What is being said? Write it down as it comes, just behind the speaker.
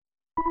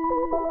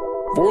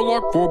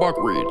Vorlok Vorbach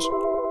Reads.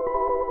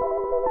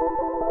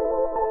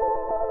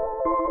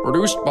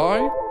 Produced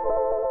by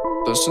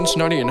the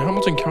Cincinnati and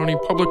Hamilton County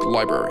Public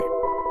Library.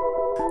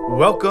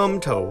 Welcome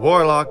to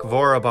Vorlok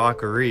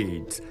Vorbach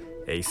Reads,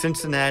 a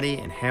Cincinnati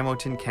and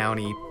Hamilton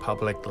County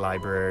Public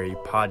Library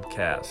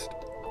podcast.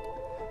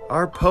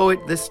 Our poet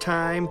this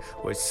time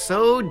was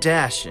so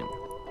dashing,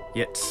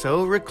 yet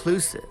so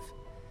reclusive,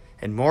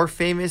 and more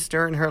famous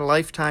during her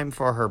lifetime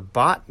for her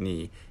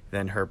botany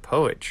than her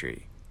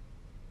poetry.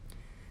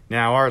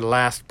 Now, our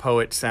last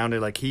poet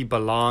sounded like he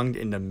belonged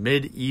in the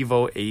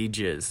medieval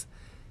ages.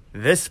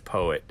 This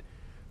poet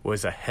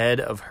was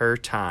ahead of her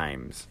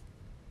times.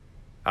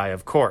 I,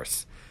 of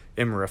course,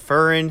 am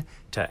referring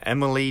to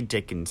Emily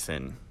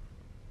Dickinson.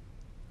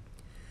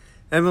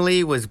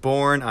 Emily was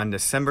born on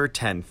December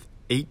 10th,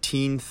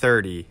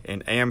 1830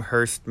 in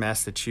Amherst,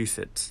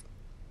 Massachusetts.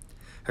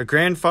 Her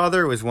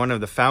grandfather was one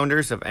of the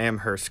founders of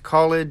Amherst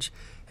College,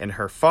 and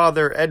her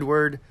father,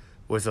 Edward,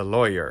 was a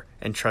lawyer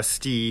and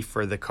trustee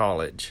for the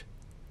college.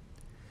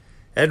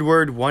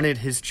 Edward wanted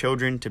his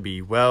children to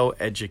be well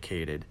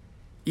educated,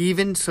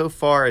 even so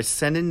far as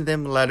sending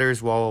them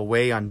letters while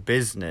away on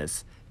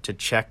business to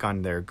check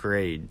on their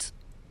grades.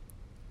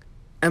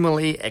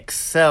 Emily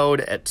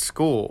excelled at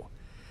school,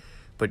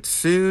 but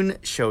soon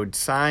showed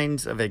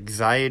signs of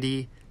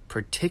anxiety,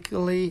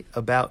 particularly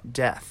about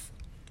death.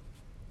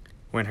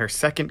 When her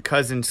second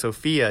cousin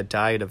Sophia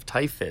died of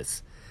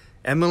typhus,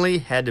 Emily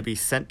had to be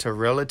sent to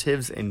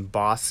relatives in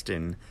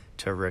Boston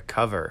to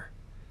recover.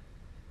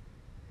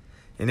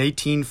 In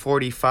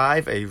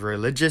 1845, a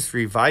religious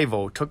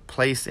revival took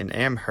place in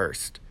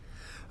Amherst.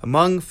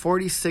 Among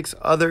 46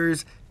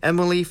 others,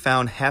 Emily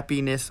found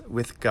happiness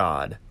with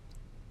God.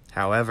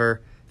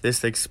 However,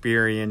 this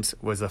experience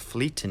was a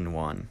fleeting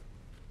one.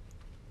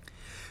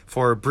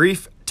 For a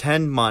brief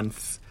 10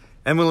 months,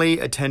 Emily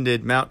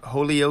attended Mount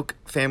Holyoke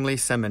Family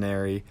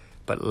Seminary,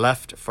 but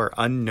left for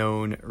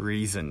unknown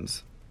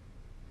reasons.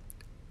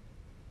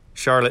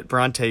 Charlotte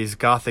Bronte's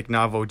Gothic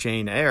novel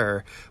Jane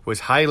Eyre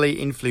was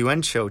highly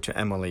influential to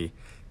Emily,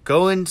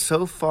 going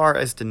so far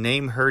as to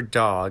name her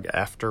dog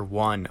after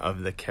one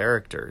of the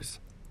characters.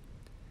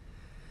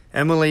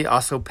 Emily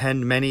also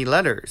penned many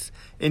letters,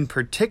 in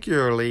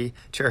particularly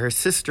to her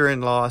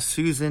sister-in-law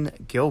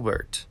Susan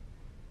Gilbert.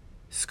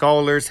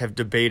 Scholars have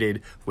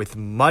debated with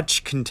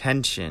much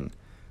contention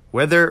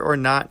whether or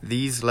not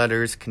these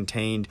letters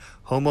contained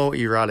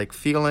homoerotic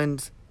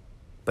feelings,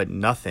 but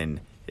nothing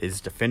is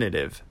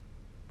definitive.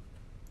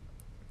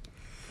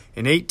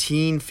 In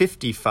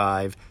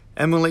 1855,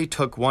 Emily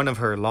took one of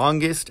her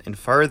longest and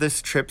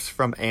farthest trips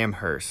from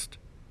Amherst.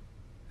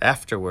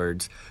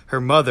 Afterwards, her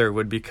mother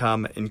would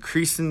become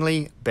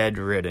increasingly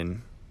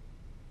bedridden.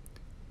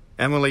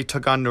 Emily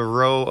took on the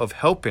role of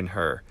helping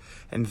her,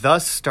 and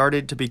thus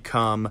started to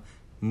become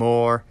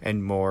more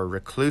and more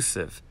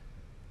reclusive.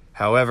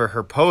 However,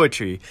 her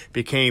poetry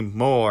became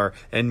more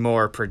and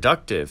more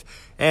productive,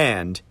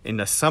 and in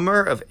the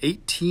summer of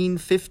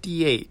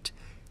 1858,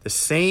 the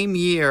same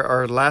year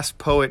our last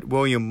poet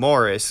William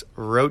Morris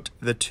wrote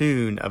the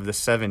tune of the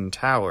Seven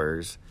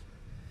Towers,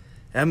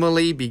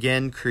 Emily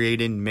began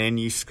creating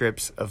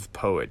manuscripts of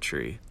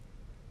poetry.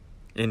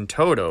 In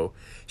total,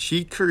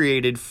 she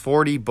created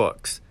 40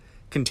 books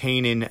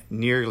containing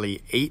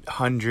nearly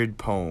 800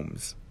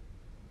 poems.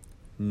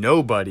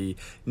 Nobody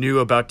knew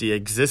about the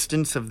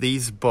existence of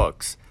these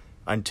books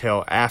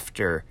until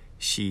after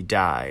she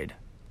died.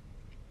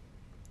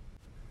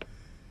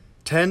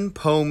 10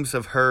 poems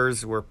of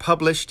hers were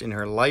published in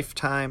her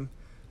lifetime,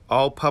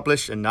 all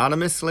published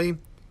anonymously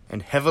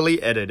and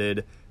heavily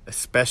edited,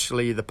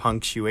 especially the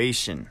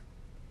punctuation.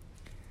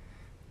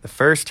 The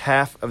first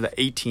half of the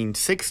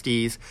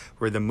 1860s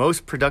were the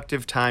most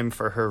productive time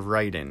for her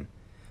writing,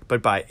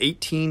 but by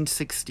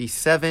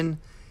 1867,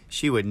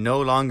 she would no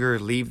longer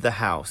leave the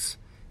house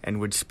and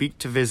would speak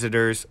to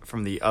visitors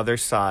from the other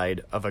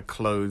side of a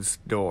closed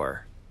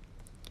door.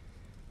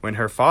 When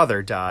her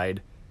father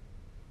died,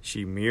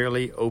 she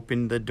merely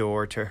opened the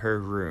door to her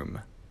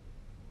room.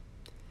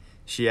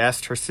 She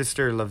asked her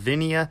sister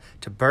Lavinia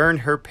to burn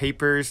her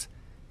papers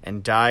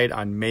and died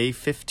on May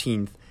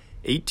 15th,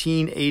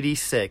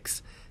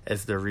 1886,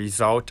 as the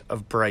result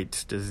of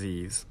Bright's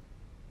disease.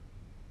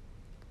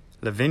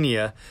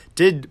 Lavinia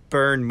did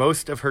burn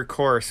most of her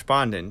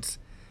correspondence,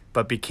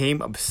 but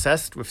became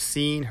obsessed with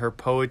seeing her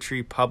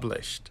poetry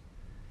published.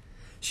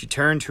 She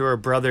turned to her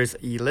brother's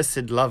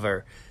illicit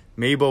lover,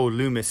 Mabel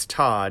Loomis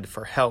Todd,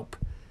 for help,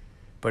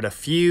 but a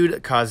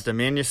feud caused the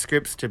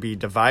manuscripts to be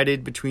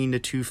divided between the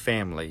two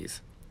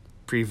families,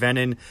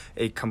 preventing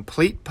a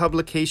complete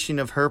publication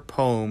of her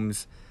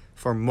poems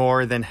for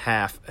more than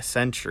half a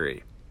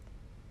century.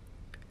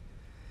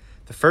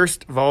 The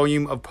first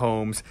volume of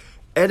poems,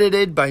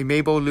 edited by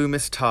Mabel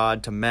Loomis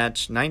Todd to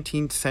match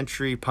 19th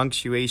century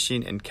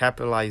punctuation and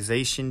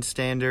capitalization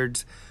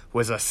standards,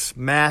 was a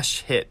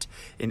smash hit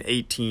in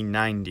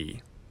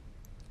 1890.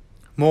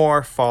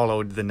 More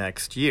followed the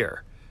next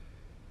year.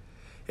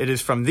 It is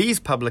from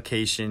these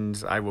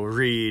publications I will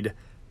read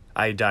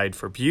I Died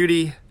for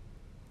Beauty,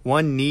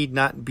 One Need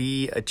Not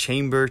Be a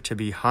Chamber to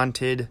be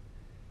Haunted,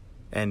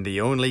 and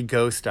the only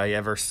ghost I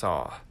ever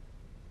saw.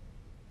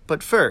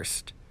 But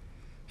first,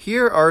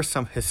 here are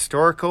some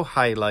historical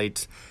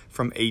highlights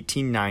from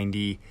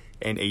 1890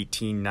 and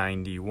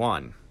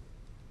 1891.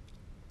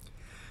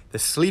 The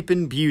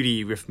Sleepin'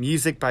 Beauty with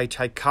music by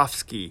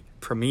Tchaikovsky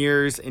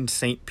premieres in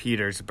St.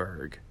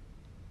 Petersburg.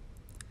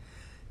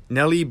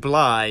 Nellie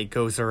Bly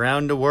goes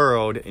around the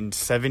world in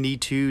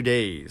 72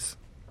 days.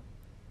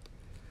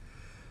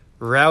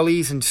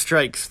 Rallies and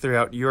strikes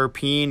throughout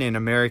European and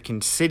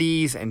American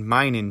cities and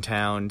mining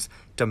towns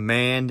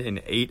demand an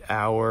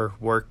 8-hour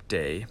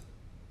workday.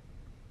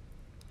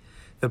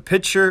 The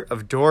Picture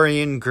of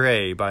Dorian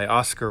Gray by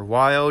Oscar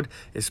Wilde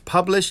is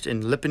published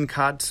in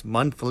Lippincott's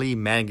Monthly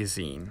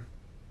Magazine.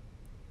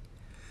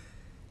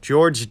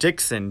 George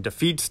Dixon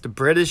defeats the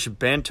British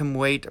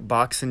bantamweight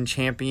boxing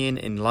champion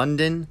in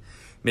London,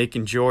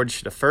 making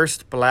George the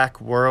first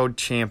black world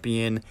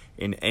champion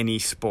in any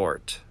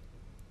sport.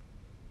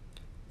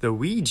 The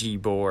Ouija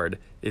board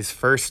is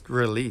first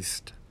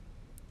released.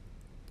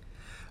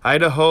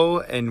 Idaho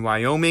and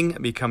Wyoming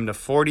become the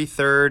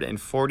 43rd and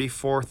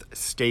 44th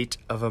state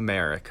of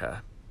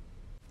America.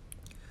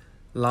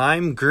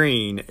 Lime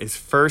green is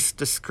first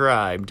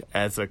described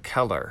as a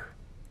color.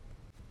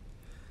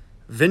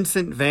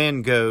 Vincent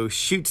van Gogh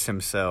shoots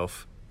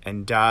himself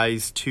and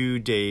dies 2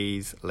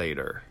 days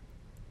later.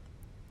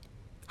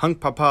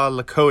 Hunkpapa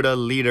Lakota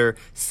leader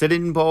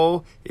Sitting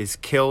Bull is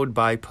killed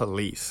by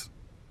police.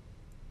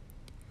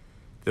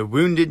 The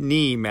Wounded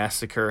Knee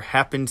Massacre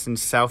happens in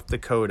South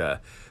Dakota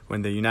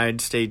when the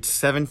United States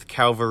 7th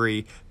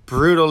Cavalry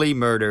brutally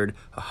murdered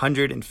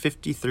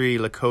 153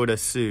 Lakota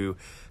Sioux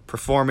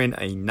performing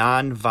a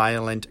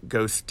non-violent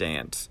ghost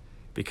dance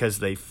because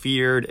they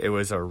feared it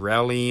was a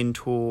rallying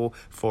tool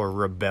for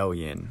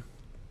rebellion.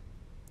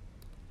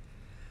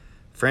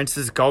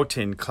 Francis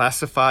Galton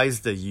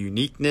classifies the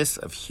uniqueness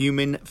of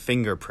human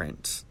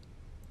fingerprints.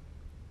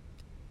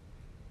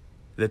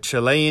 The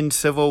Chilean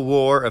Civil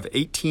War of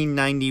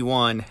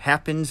 1891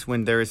 happens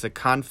when there is a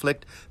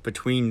conflict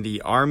between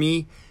the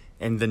Army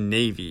and the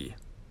Navy.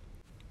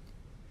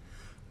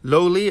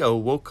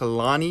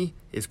 Loliuokalani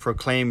is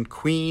proclaimed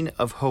Queen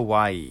of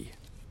Hawaii.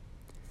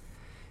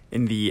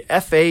 In the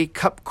FA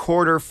Cup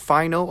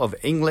quarter-final of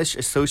English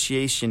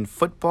Association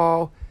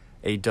football,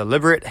 a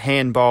deliberate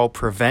handball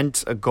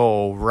prevents a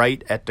goal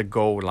right at the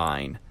goal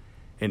line.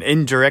 An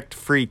indirect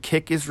free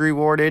kick is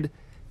rewarded,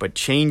 but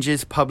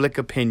changes public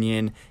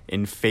opinion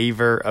in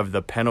favor of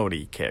the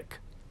penalty kick.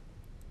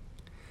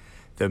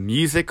 The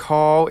Music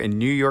Hall in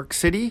New York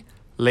City,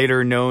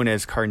 later known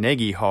as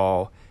Carnegie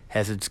Hall,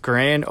 has its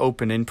grand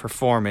opening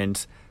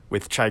performance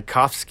with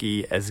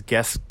Tchaikovsky as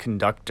guest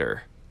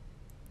conductor.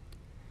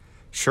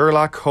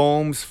 Sherlock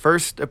Holmes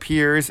first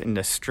appears in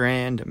the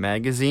Strand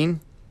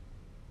magazine.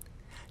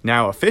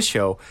 Now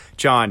official,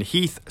 John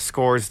Heath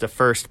scores the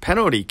first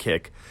penalty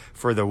kick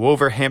for the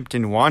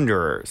Wolverhampton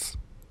Wanderers.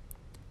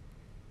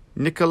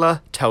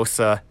 Nikola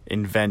Tesla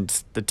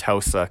invents the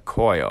Tesla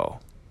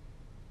coil.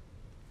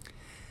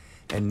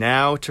 And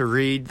now to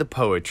read the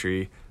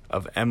poetry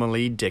of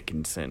Emily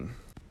Dickinson.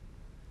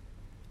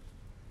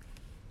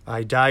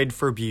 I died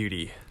for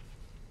beauty.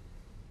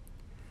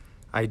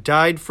 I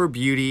died for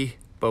beauty,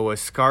 but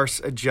was scarce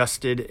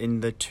adjusted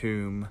in the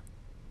tomb,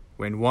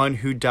 when one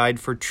who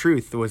died for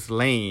truth was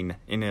lain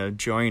in an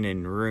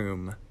adjoining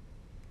room.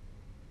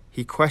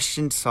 He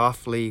questioned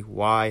softly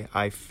why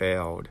I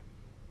failed.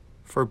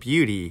 For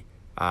beauty,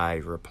 I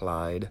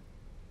replied.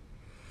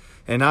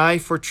 And I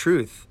for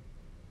truth.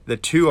 The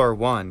two are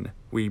one,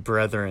 we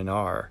brethren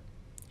are,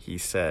 he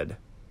said.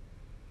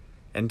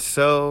 And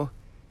so,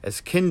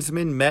 as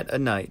kinsmen met a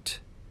night,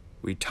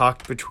 we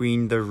talked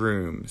between the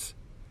rooms,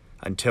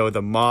 until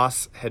the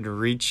moss had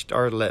reached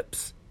our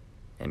lips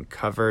and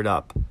covered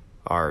up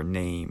our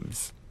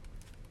names.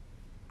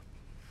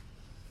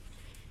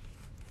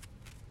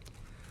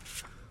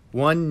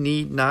 One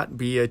need not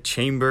be a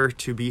chamber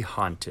to be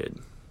haunted.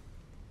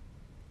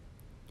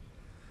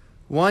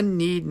 One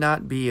need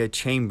not be a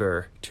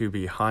chamber to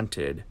be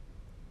haunted.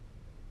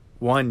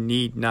 One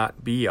need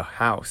not be a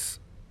house.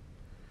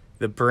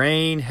 The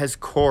brain has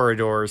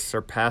corridors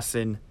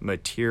surpassing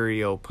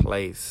material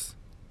place.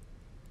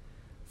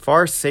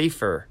 Far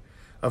safer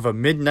of a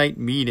midnight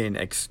meeting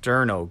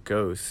external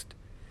ghost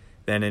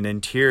than an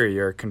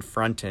interior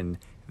confronting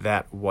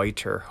that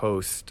whiter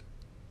host.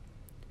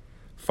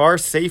 Far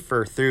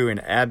safer through an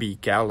abbey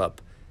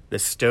gallop, the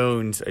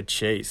stones a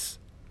chase,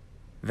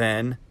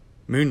 than,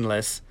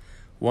 moonless,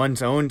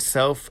 one's own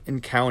self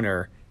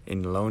encounter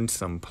in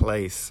lonesome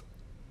place.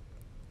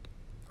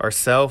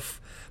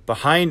 Ourself,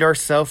 behind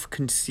ourself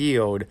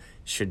concealed,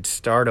 should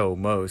startle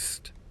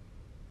most.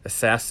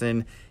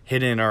 Assassin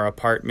hidden in our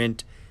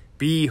apartment,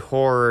 be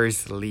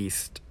horror's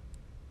least.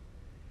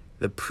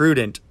 The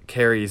prudent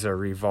carries a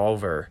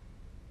revolver.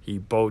 He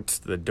bolts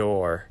the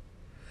door,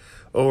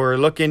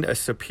 overlooking a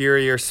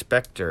superior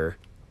specter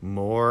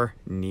more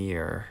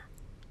near.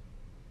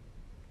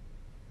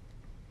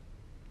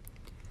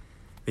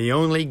 The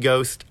only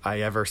ghost I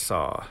ever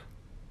saw.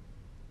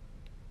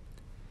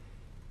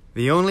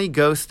 The only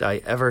ghost I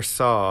ever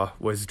saw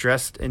was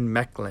dressed in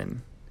Mechlin,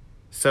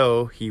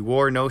 So he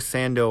wore no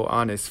sandal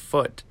on his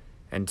foot,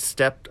 and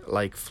stepped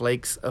like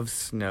flakes of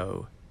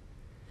snow.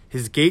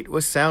 His gait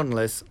was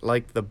soundless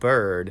like the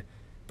bird,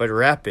 but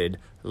rapid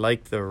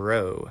like the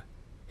roe.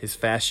 His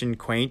fashion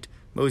quaint,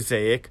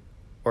 mosaic,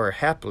 or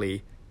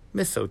haply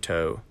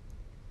mistletoe.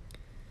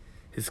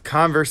 His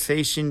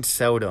conversation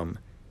seldom,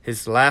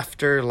 his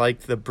laughter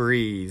like the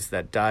breeze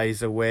that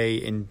dies away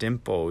in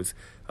dimples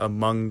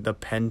among the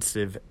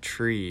pensive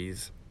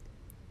trees.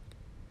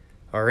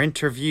 Our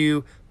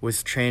interview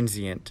was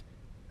transient,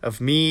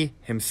 of me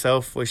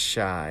himself was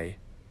shy,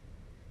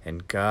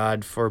 and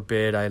God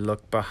forbid I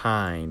look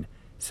behind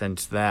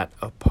since that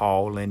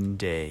appalling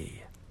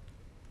day.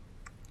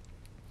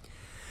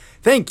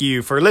 Thank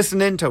you for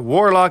listening to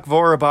Warlock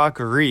Vorabach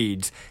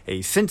Reads,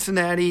 a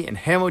Cincinnati and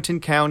Hamilton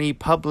County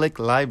Public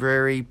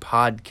Library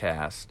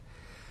podcast.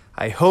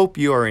 I hope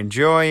you are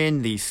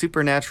enjoying these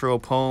supernatural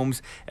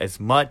poems as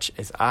much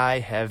as I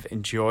have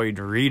enjoyed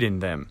reading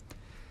them.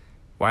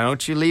 Why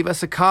don't you leave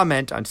us a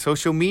comment on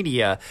social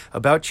media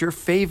about your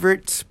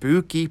favorite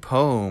spooky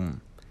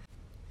poem?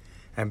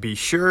 And be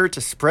sure to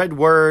spread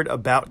word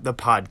about the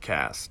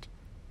podcast.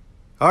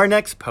 Our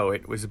next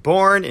poet was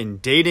born in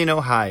Dayton,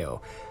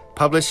 Ohio,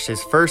 published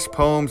his first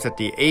poems at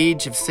the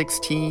age of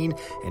 16,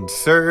 and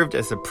served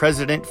as the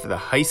president for the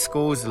high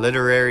school's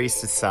literary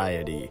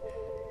society.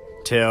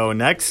 Till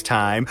next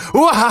time.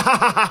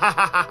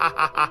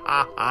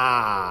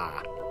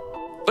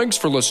 Thanks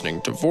for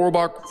listening to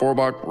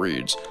Vorabach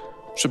Reads.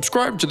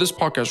 Subscribe to this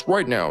podcast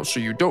right now so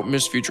you don't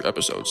miss future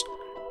episodes.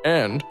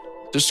 And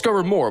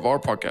discover more of our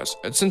podcasts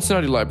at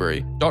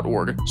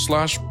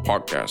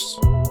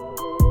cincinnatilibrary.org/podcasts.